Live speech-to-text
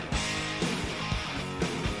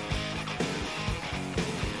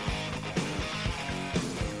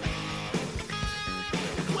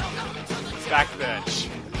Backbench.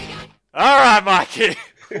 Alright, Mikey.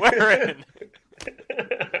 We're in.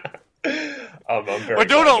 I'm very We're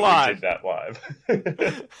doing glad it that live. we did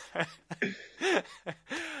that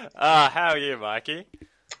live. How are you, Mikey?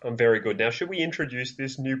 I'm very good. Now, should we introduce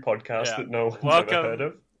this new podcast that no one's ever heard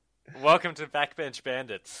of? Welcome to Backbench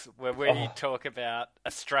Bandits, where we talk about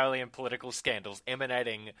Australian political scandals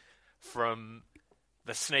emanating from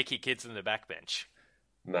the sneaky kids in the backbench.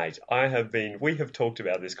 Mate, we have talked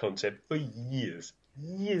about this concept for years.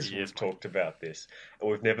 We've talked about this,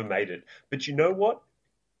 and we've never made it. But you know what?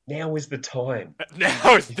 Now is the time.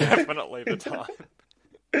 Now is definitely the time.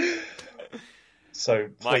 So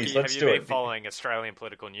please, Mikey, let's do it. have you been following Australian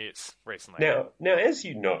political news recently? Now, as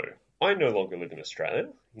you know, I no longer live in Australia.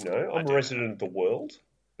 You know, I'm a resident of the world,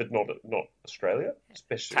 but not Australia,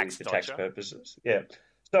 especially for tax purposes. Yeah.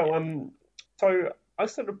 So I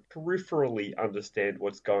sort of peripherally understand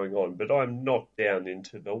what's going on, but I'm not down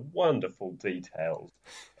into the wonderful details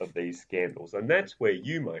of these scandals, and that's where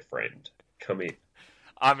you, my friend, come in.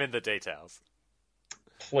 I'm in the details.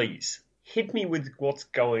 Please hit me with what's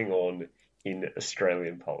going on in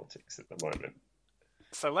Australian politics at the moment.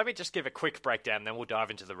 So let me just give a quick breakdown, then we'll dive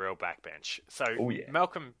into the real backbench. So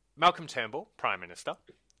Malcolm Turnbull, Prime Minister.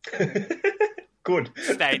 Good.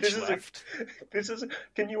 Stage left.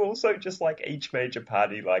 Can you also just each major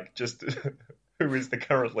party just who is the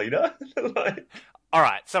current leader? All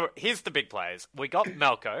right. So here's the big players. We got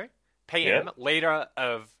Malco, PM, leader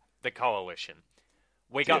of the coalition.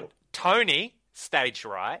 We got Tony, stage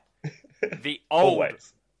right, the old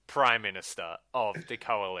Prime Minister of the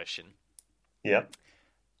coalition. Yeah.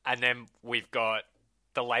 And then we've got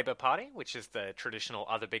the Labor Party, which is the traditional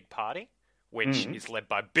other big party, which is led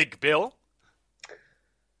by Big Bill.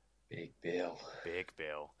 Big Bill.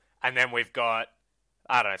 And then we've got,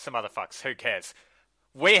 I don't know, some other fucks. Who cares?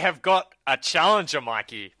 We have got a challenger,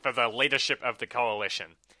 Mikey, for the leadership of the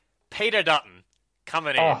coalition. Peter Dutton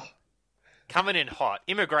coming in hot.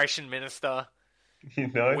 Immigration Minister. You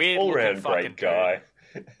know, all-round great guy.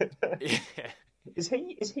 Yeah. Is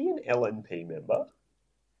he an LNP member?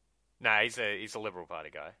 No, he's a Liberal Party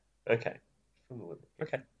guy. Okay.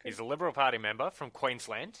 Okay. He's a Liberal Party member from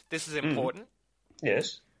Queensland. This is important.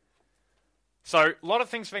 Yes. So, a lot of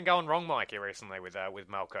things have been going wrong, Mikey, recently with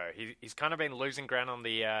Malco. He's kind of been losing ground on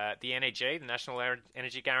the NEG, the National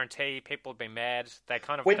Energy Guarantee. People have been mad. They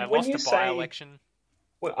lost the by-election.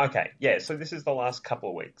 Well, okay, yeah, so this is the last couple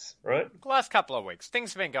of weeks, right? The last couple of weeks.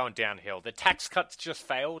 Things have been going downhill. The tax cuts just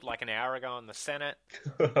failed an hour ago in the Senate.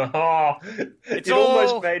 It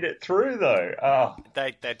almost made it through, though. Oh.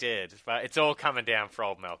 They did, but it's all coming down for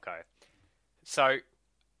old Malco. So,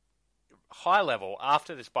 high level,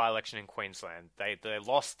 after this by-election in Queensland, they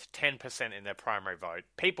lost 10% in their primary vote.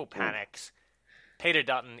 People panicked. Peter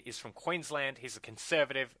Dutton is from Queensland. He's a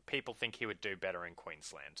Conservative. People think he would do better in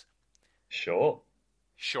Queensland. Sure.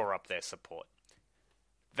 Shore up their support.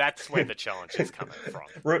 That's where the challenge is coming from.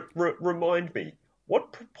 Remind me,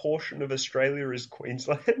 what proportion of Australia is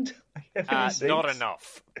Queensland? Not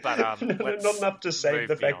enough. But not enough to save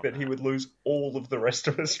the fact that he would lose all of the rest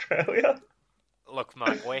of Australia. Look,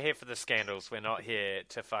 Mike, we're here for the scandals. We're not here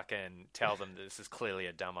to fucking tell them this is clearly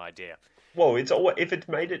a dumb idea. Well, if it's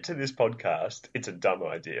made it to this podcast, it's a dumb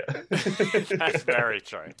idea. That's very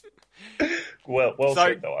true. Well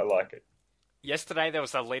said, though. I like it. Yesterday, there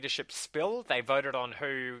was a leadership spill. They voted on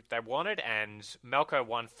who they wanted, and Malco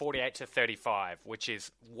won 48-35, which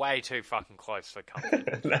is way too fucking close for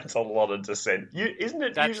comfort. That's a lot of dissent. Isn't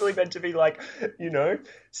it usually meant to be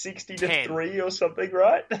 60-3 or something,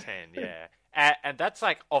 right? 10, yeah. And that's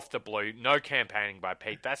off the blue, no campaigning by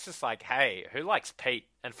Pete. That's just hey, who likes Pete?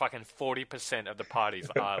 And fucking 40% of the parties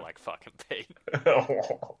are like fucking Pete.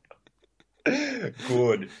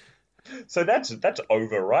 Good. So that's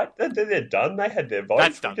over, right? They're done. They had their vote.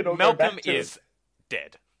 That's done. Malcolm is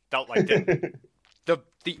dead. Felt like dead. The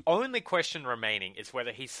only question remaining is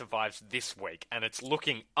whether he survives this week, and it's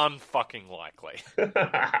looking unfucking likely.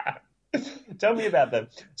 Tell me about them.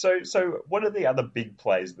 So what are the other big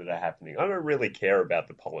plays that are happening? I don't really care about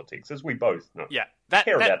the politics, as we both know. Yeah,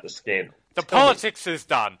 care about the scandal. The politics is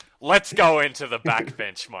done. Let's go into the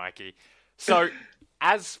backbench, Mikey. So,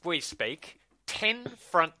 as we speak, 10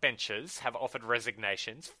 front benchers have offered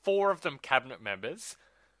resignations. 4 of them cabinet members.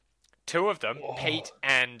 2 of them, Pete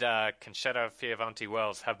and Conchetta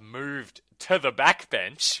Fierravanti-Wells, have moved to the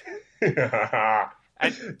backbench.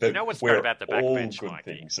 And you know what's good about the backbench,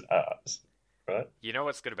 Mikey? Things are, right? You know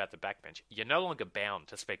what's good about the backbench? You're no longer bound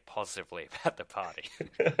to speak positively about the party.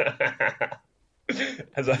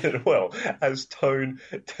 As Tone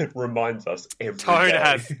reminds us every day. Tone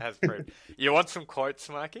has proved. You want some quotes,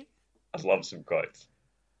 Mikey? I'd love some quotes.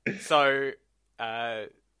 So,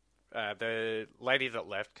 the lady that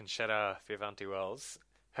left, Conchetta Vivanti-Wells,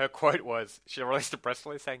 her quote was, she released a press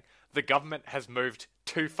release saying, "The government has moved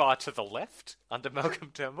too far to the left under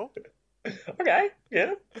Malcolm Turnbull." Okay,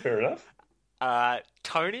 yeah, fair enough.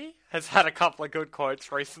 Tony has had a couple of good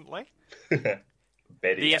quotes recently. The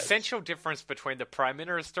has. essential difference between the Prime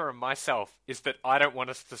Minister and myself is that I don't want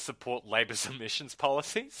us to support Labor's emissions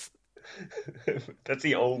policies. That's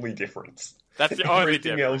the only difference. That's the only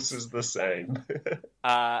Everything difference. else is the same.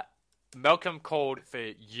 Malcolm called for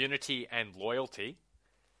unity and loyalty,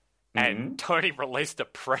 and Tony released a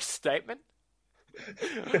press statement,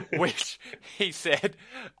 which he said,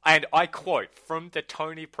 and I quote from the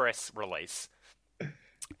Tony press release,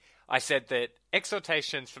 I said that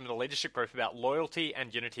exhortations from the leadership group about loyalty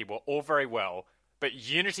and unity were all very well, but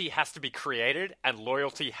unity has to be created and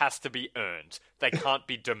loyalty has to be earned. They can't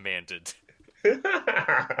be demanded.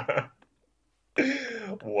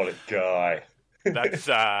 What a guy.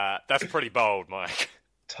 That's pretty bold, Mike.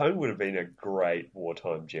 Tone would have been a great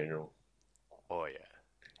wartime general. Oh yeah.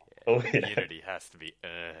 Oh yeah. Unity has to be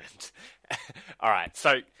earned. All right,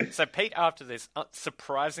 so Pete, after this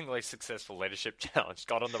surprisingly successful leadership challenge,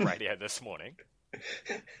 got on the radio this morning,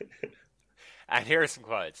 and here are some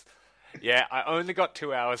quotes. "Yeah, I only got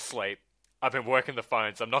 2 hours sleep. I've been working the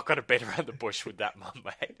phones. I'm not going to beat around the bush with that, mum,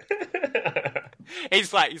 mate."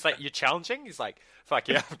 He's like, "You're challenging?" He's like, "Fuck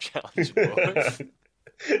yeah, I'm challenging, boys."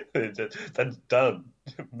 That's done.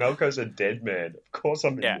 Malco's a dead man. Of course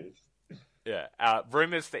I'm in this. Yeah.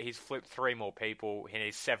 Rumours that he's flipped 3 more people. He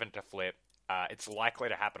needs 7 to flip. It's likely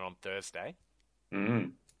to happen on Thursday.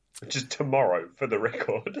 Which is tomorrow, for the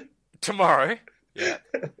record. Tomorrow? Yeah.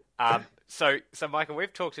 So, Michael,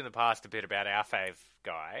 we've talked in the past a bit about our fave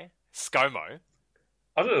guy, ScoMo.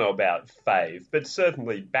 I don't know about fave, but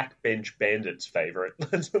certainly Backbench Bandit's favourite.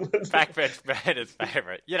 Backbench Bandit's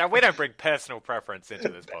favourite. You know, we don't bring personal preference into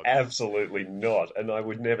this podcast. Absolutely not, and I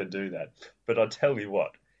would never do that. But I'll tell you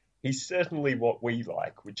what, he's certainly what we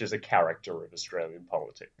like, which is a character of Australian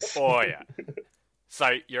politics. Oh, yeah. So,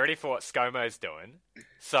 you ready for what ScoMo's doing?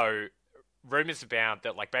 So, rumours abound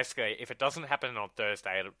that, like, basically, if it doesn't happen on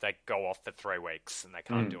Thursday, they go off for 3 weeks and they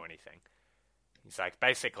can't do anything. He's like,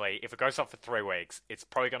 basically, if it goes off for 3 weeks, it's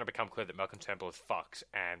probably going to become clear that Malcolm Turnbull is fucked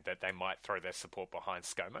and that they might throw their support behind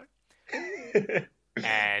ScoMo.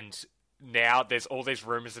 And now there's all these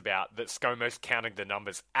rumours about that ScoMo's counting the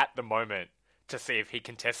numbers at the moment to see if he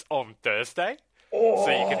contests on Thursday. Oh.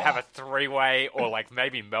 So you could have a 3-way, or like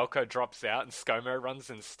maybe Melko drops out and ScoMo runs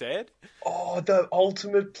instead. Oh, the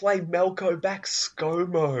ultimate play, Melko backs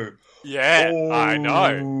ScoMo. Yeah, I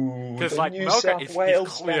know. Because like New Melko South is Wales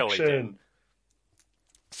clearly faction. dead.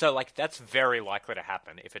 So like that's very likely to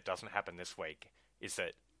happen if it doesn't happen this week. Is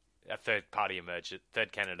that a third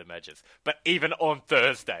candidate emerges? But even on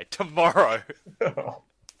Thursday, tomorrow.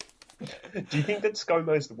 Do you think that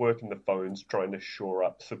ScoMo's working the phones trying to shore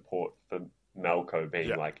up support for Malco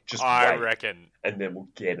being like, just I wait, reckon, and then we'll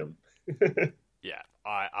get him? Yeah,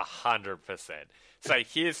 100%. So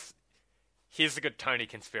here's a good Tony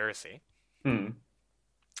conspiracy.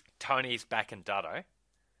 Tony's back in Dutto.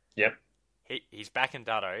 Yep. He's back in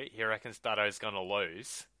Dutto. He reckons Dutto's going to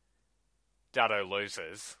lose. Dutto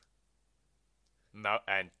loses.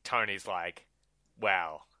 And Tony's like,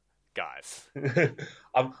 wow, guys.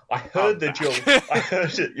 I heard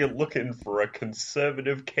that you're looking for a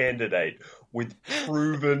Conservative candidate with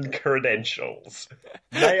proven credentials.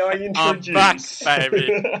 May I introduce? I'm back,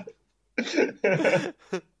 baby.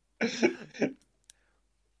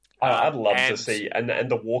 I'd love to see, and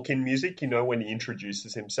the walk-in music, you know, when he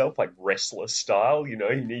introduces himself, like wrestler style, you know,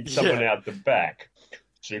 he needs someone out the back.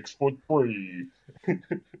 6'3",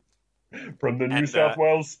 from the New South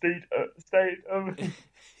Wales state of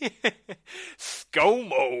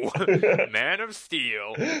ScoMo, Man of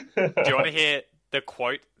Steel. Do you want to hear the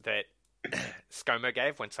quote that ScoMo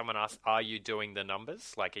gave when someone asked, "Are you doing the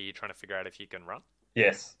numbers? Like, are you trying to figure out if you can run?"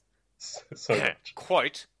 Yes, so much.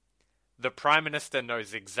 Quote: "The Prime Minister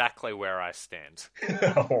knows exactly where I stand."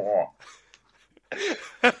 Oh,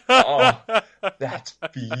 that's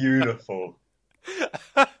beautiful.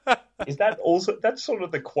 Is that also, that's sort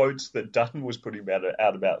of the quotes that Dutton was putting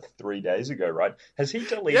out about 3 days ago, right? Has he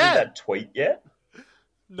deleted that tweet yet?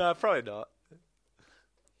 No, probably not.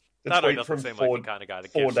 The tweet from seem like the kind of guy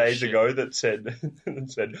that 4 days ago that said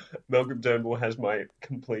Malcolm Turnbull has my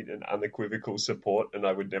complete and unequivocal support and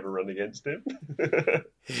I would never run against him.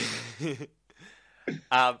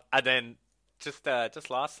 And then just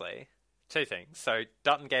lastly, 2 things. So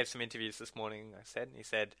Dutton gave some interviews this morning, I said, and he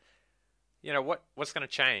said, what's going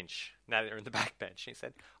to change now that you're in the backbench? He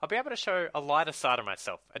said, I'll be able to show a lighter side of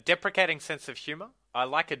myself, a deprecating sense of humour. I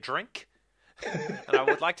like a drink, and I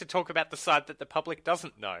would like to talk about the side that the public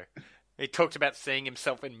doesn't know. He talked about seeing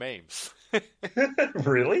himself in memes.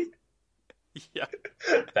 Really? Yeah.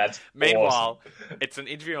 That's Meanwhile, awesome. It's an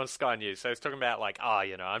interview on Sky News, so he's talking about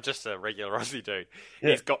I'm just a regular Aussie dude. Yeah.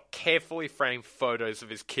 He's got carefully framed photos of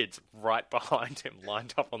his kids right behind him,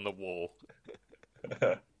 lined up on the wall.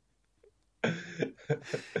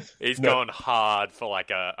 He's gone hard for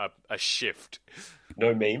a shift.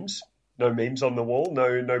 No memes? No memes on the wall?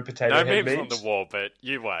 No potato head memes? No memes on the wall, but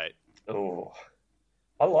you wait. Oh.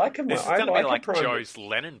 I like him. This is going to be like Joe's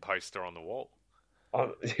Lennon poster on the wall.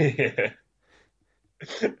 Yeah.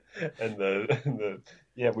 and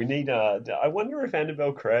we need. I wonder if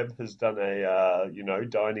Annabelle Crabb has done a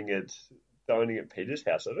dining at Peter's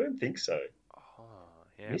house. I don't think so. Oh,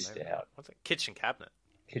 yeah, missed out. What's it? Kitchen cabinet.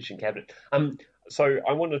 So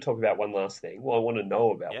I want to talk about one last thing. Well, I want to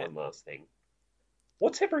know about one last thing.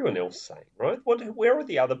 What's everyone else saying, right? Where are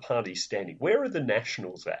the other parties standing? Where are the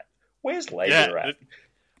Nationals at? Where's Labor at?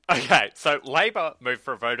 Okay, so Labor moved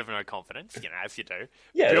for a vote of no confidence, as you do.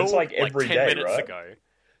 Yeah, Bill, it's like every 10 day, minutes right? ago,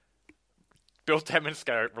 Bill 10 minutes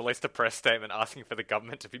ago released a press statement asking for the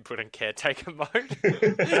government to be put in caretaker mode,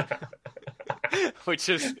 which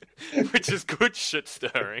is good shit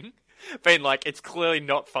stirring. Being like, it's clearly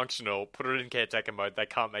not functional. Put it in caretaker mode. They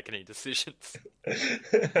can't make any decisions.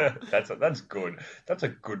 That's good. That's a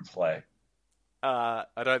good play. I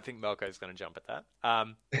don't think Melko's going to jump at that.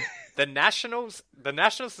 The Nationals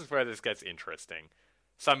is where this gets interesting.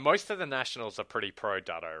 So most of the Nationals are pretty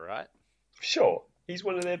pro-Dutto, right? Sure. He's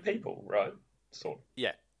one of their people, right? Sort of.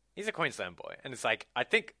 Yeah. He's a Queensland boy. And it's like, I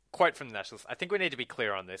think, quote from the Nationals, I think we need to be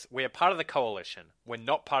clear on this. We are part of the coalition. We're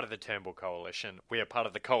not part of the Turnbull coalition. We are part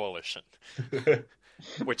of the coalition.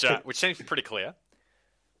 which seems pretty clear.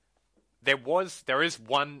 There is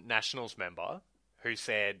one Nationals member who's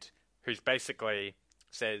basically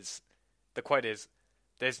says, the quote is,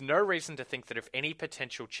 there's no reason to think that if any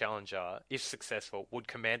potential challenger, if successful, would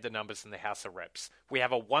command the numbers in the House of Reps. We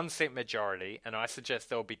have a one-seat majority, and I suggest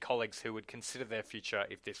there will be colleagues who would consider their future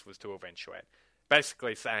if this was to eventuate.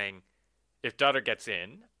 Basically saying, if Dutto gets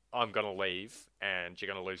in, I'm going to leave, and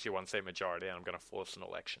you're going to lose your one-seat majority, and I'm going to force an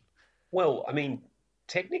election. Well, I mean,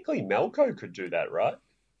 technically Melko could do that, right?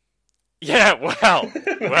 Yeah, wow.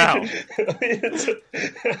 It's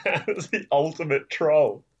the ultimate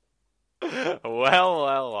troll.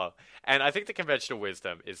 Well. And I think the conventional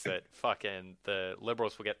wisdom is that fucking the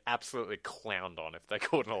Liberals will get absolutely clowned on if they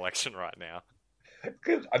called an election right now.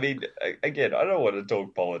 I mean, again, I don't want to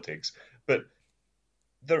talk politics, but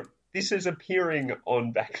this is appearing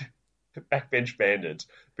on Backbench Bandits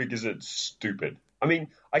because it's stupid. I mean,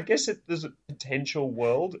 I guess there's a potential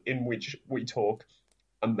world in which we talk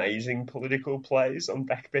amazing political plays on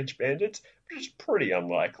Backbench Bandits, but it's pretty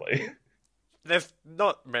unlikely. There's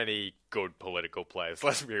not many good political plays,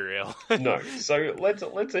 let's be real. No, so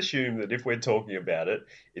let's assume that if we're talking about it,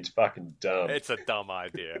 it's fucking dumb. It's a dumb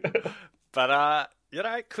idea. But,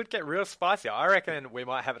 it could get real spicy. I reckon we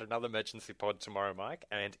might have another emergency pod tomorrow, Mike,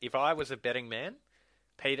 and if I was a betting man,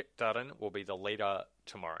 Pete Dutton will be the leader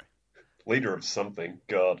tomorrow. Leader of something,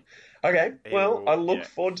 God. Okay, well, I look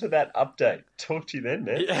forward to that update. Talk to you then,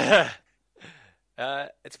 man. Yeah.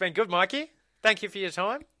 It's been good, Mikey. Thank you for your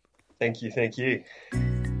time. Thank you.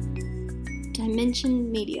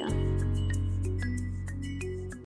 Dimension Media.